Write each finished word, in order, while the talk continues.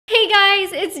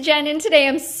guys, it's Jen, and today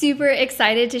I'm super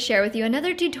excited to share with you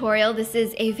another tutorial. This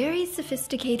is a very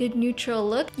sophisticated neutral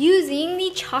look using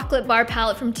the chocolate bar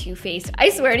palette from Too Faced. I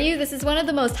swear to you, this is one of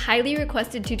the most highly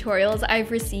requested tutorials I've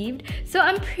received, so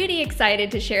I'm pretty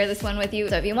excited to share this one with you.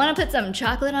 So if you want to put some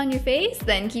chocolate on your face,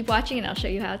 then keep watching and I'll show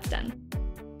you how it's done.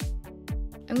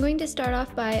 I'm going to start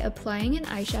off by applying an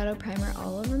eyeshadow primer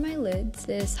all over my lids.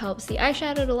 This helps the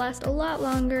eyeshadow to last a lot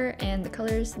longer and the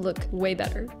colors look way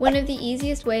better. One of the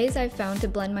easiest ways I've found to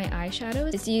blend my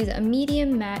eyeshadow is to use a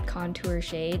medium matte contour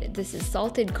shade. This is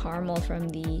Salted Caramel from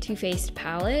the Too Faced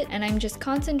palette, and I'm just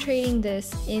concentrating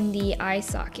this in the eye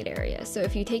socket area. So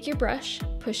if you take your brush,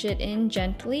 push it in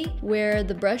gently, where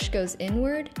the brush goes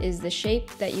inward is the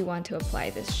shape that you want to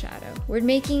apply this shadow. We're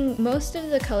making most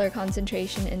of the color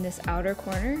concentration in this outer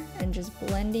corner and just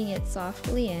blending it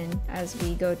softly in as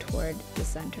we go toward the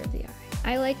center of the eye.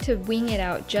 I like to wing it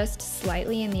out just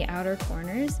slightly in the outer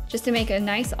corners just to make a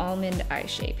nice almond eye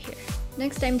shape here.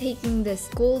 Next, I'm taking this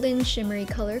golden shimmery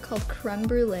color called Creme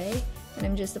Brulee, and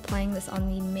I'm just applying this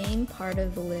on the main part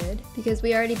of the lid. Because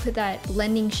we already put that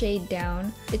blending shade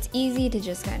down, it's easy to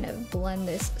just kind of blend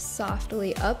this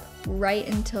softly up right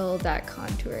until that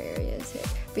contour area is hit.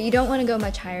 But you don't want to go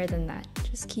much higher than that.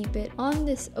 Just keep it on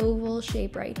this oval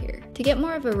shape right here. To get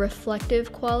more of a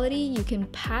reflective quality, you can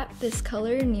pat this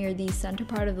color near the center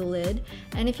part of the lid,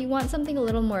 and if you want something a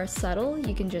little more subtle,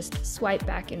 you can just swipe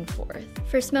back and forth.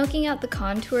 For smoking out the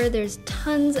contour, there's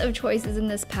tons of choices in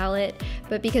this palette,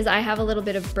 but because I have a little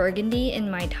bit of burgundy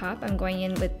in my top, I'm going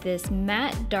in with this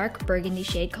matte dark burgundy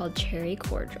shade called Cherry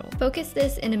Cordial. Focus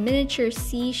this in a miniature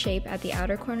C shape at the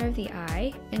outer corner of the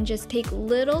eye, and just take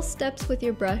little steps with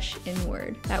your brush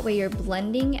inward. That way you're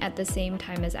blending at the same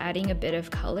time as adding a bit of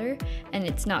color, and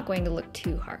it's not going to look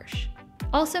too harsh.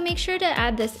 Also, make sure to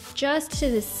add this just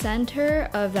to the center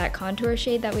of that contour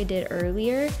shade that we did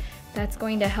earlier. That's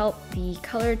going to help the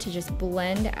color to just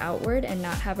blend outward and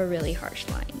not have a really harsh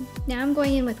line. Now I'm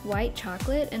going in with white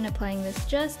chocolate and applying this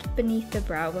just beneath the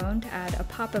brow bone to add a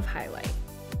pop of highlight.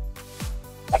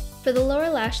 For the lower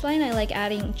lash line, I like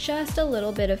adding just a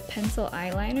little bit of pencil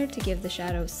eyeliner to give the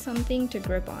shadow something to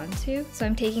grip onto. So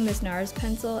I'm taking this NARS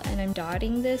pencil and I'm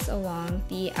dotting this along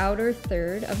the outer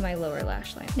third of my lower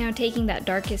lash line. Now taking that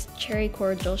darkest Cherry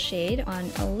Cordial shade on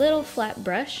a little flat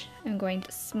brush, I'm going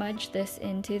to smudge this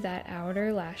into that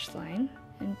outer lash line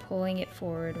and pulling it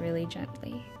forward really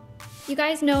gently. You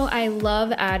guys know I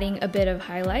love adding a bit of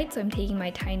highlight, so I'm taking my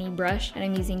tiny brush and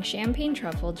I'm using Champagne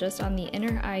Truffle just on the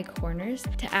inner eye corners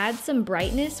to add some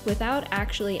brightness without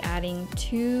actually adding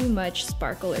too much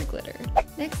sparkle or glitter.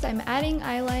 Next, I'm adding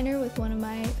eyeliner with one of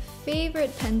my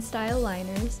favorite pen style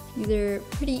liners. These are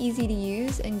pretty easy to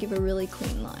use and give a really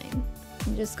clean line.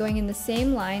 I'm just going in the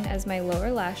same line as my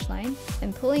lower lash line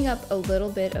and pulling up a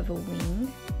little bit of a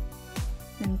wing.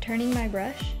 I'm turning my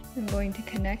brush. I'm going to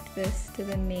connect this to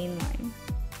the main line.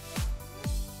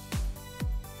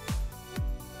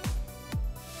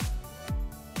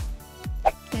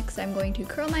 Next, I'm going to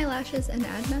curl my lashes and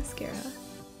add mascara.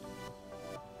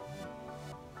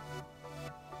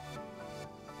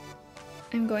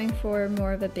 I'm going for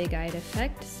more of a big-eyed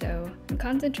effect, so I'm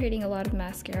concentrating a lot of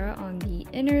mascara on the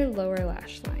inner lower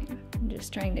lash line. I'm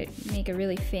just trying to make a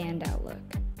really fanned out look.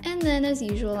 And then, as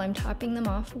usual, I'm topping them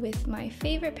off with my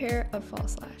favorite pair of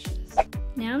false lashes.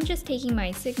 Now I'm just taking my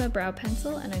Sigma brow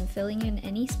pencil and I'm filling in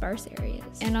any sparse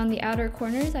areas. And on the outer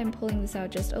corners, I'm pulling this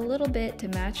out just a little bit to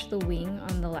match the wing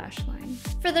on the lash line.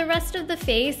 For the rest of the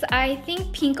face, I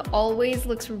think pink always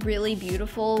looks really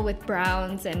beautiful with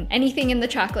browns and anything in the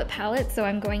chocolate palette, so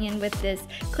I'm going in with this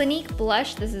Clinique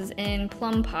blush. This is in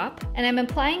Plum Pop, and I'm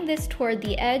applying this toward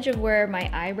the edge of where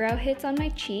my eyebrow hits on my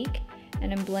cheek,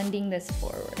 and I'm blending this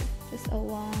forward, just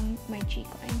along my cheek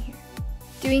line here.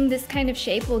 Doing this kind of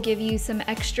shape will give you some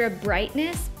extra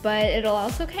brightness, but it'll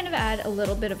also kind of add a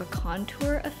little bit of a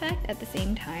contour effect at the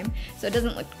same time, so it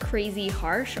doesn't look crazy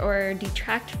harsh or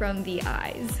detract from the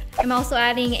eyes. I'm also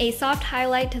adding a soft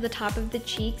highlight to the top of the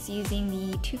cheeks using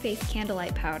the Too Faced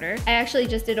Candlelight powder. I actually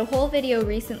just did a whole video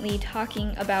recently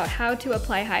talking about how to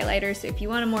apply highlighter, so if you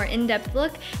want a more in-depth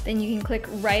look, then you can click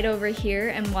right over here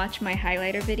and watch my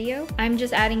highlighter video. I'm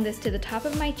just adding this to the top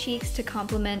of my cheeks to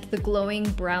complement the glowing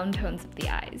brown tones of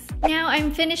the eyes. Now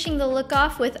I'm finishing the look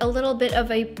off with a little bit of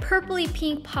a purpley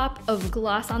pink pop of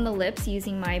gloss on the lips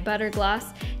using my butter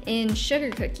gloss in Sugar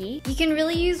Cookie. You can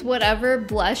really use whatever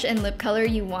blush and lip color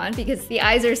you want because the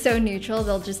eyes are so neutral,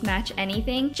 they'll just match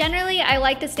anything. Generally, I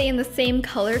like to stay in the same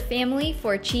color family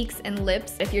for cheeks and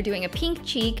lips. If you're doing a pink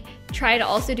cheek, try to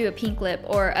also do a pink lip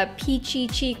or a peachy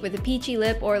cheek with a peachy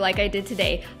lip, or like I did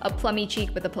today, a plummy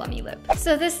cheek with a plummy lip.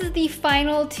 So this is the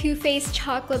final Too Faced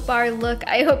chocolate bar look.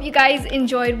 I hope you guys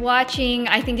enjoyed watching.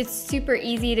 I think it's super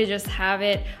easy to just have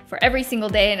it for every single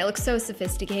day, and it looks so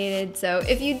sophisticated. So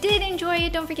if you did enjoy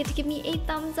it, don't forget to give me a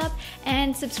thumbs up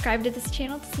and subscribe to this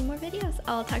channel to see more videos.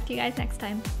 I'll talk to you guys next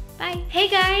time. Bye. Hey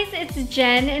guys, it's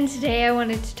Jen, and today I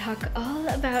wanted to talk all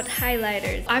about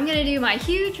highlighters. I'm gonna do my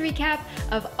huge recap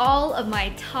of all of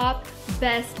my top,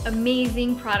 best,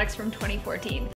 amazing products from 2014.